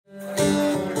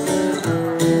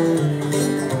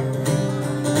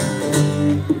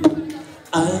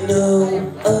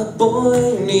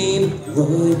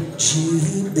Roy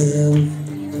G. Bill.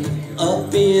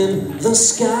 Up in the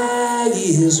sky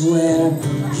is where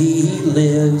he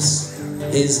lives.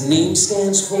 His name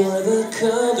stands for the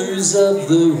colors of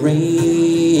the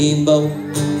rainbow.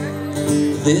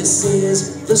 This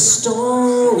is the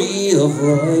story of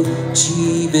Roy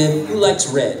G. Bill. Who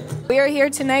likes red? We are here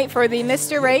tonight for the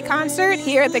Mr. Ray concert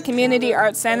here at the Community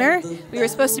Arts Center. We were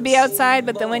supposed to be outside,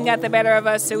 but the wind got the better of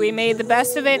us, so we made the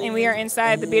best of it, and we are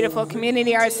inside the beautiful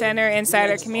Community Arts Center, inside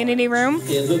our community room.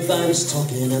 Everybody's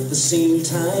talking at the same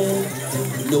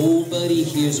time. Nobody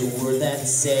hears a word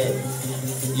that's said.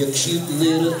 Your cute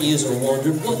little ears are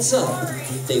wondering what's up.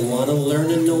 They want to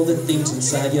learn and know the things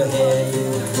inside your head.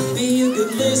 Be a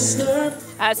good listener.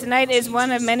 Tonight is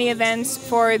one of many events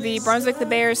for the Brunswick the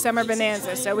Bears Summer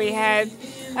Bonanza. So we had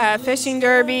fishing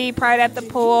derby, pride at the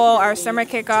pool, our summer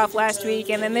kickoff last week,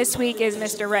 and then this week is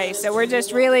Mr. Ray. So we're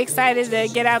just really excited to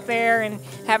get out there and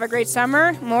have a great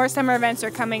summer. More summer events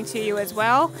are coming to you as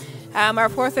well. Our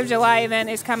 4th of July event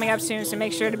is coming up soon, so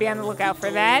make sure to be on the lookout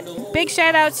for that. Big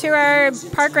shout out to our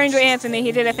park ranger Anthony.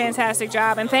 He did a fantastic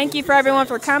job. And thank you for everyone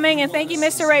for coming, and thank you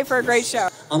Mr. Ray for a great show.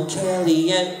 I'm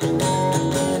Kelly and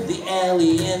the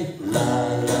alien, la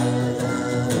la la.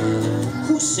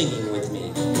 Who's singing with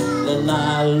me? La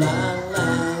la la la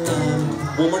la.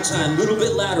 One more time, a little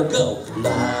bit louder, go.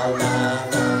 La la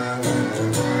la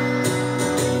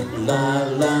la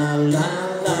la la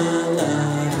la la.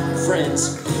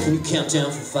 Friends, can you count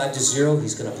down from 5 to 0?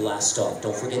 He's gonna blast off.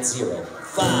 Don't forget 0.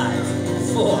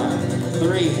 5, 4,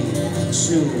 3,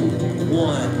 2,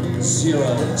 1,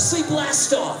 0. Say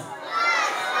blast off.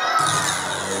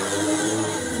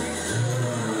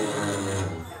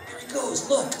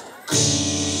 Look.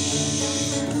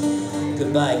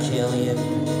 Goodbye, Kelly,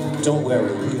 and don't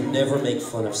worry, we never make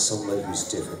fun of somebody who's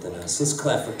different than us. Let's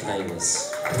clap for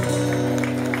kindness.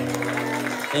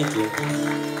 Thank you.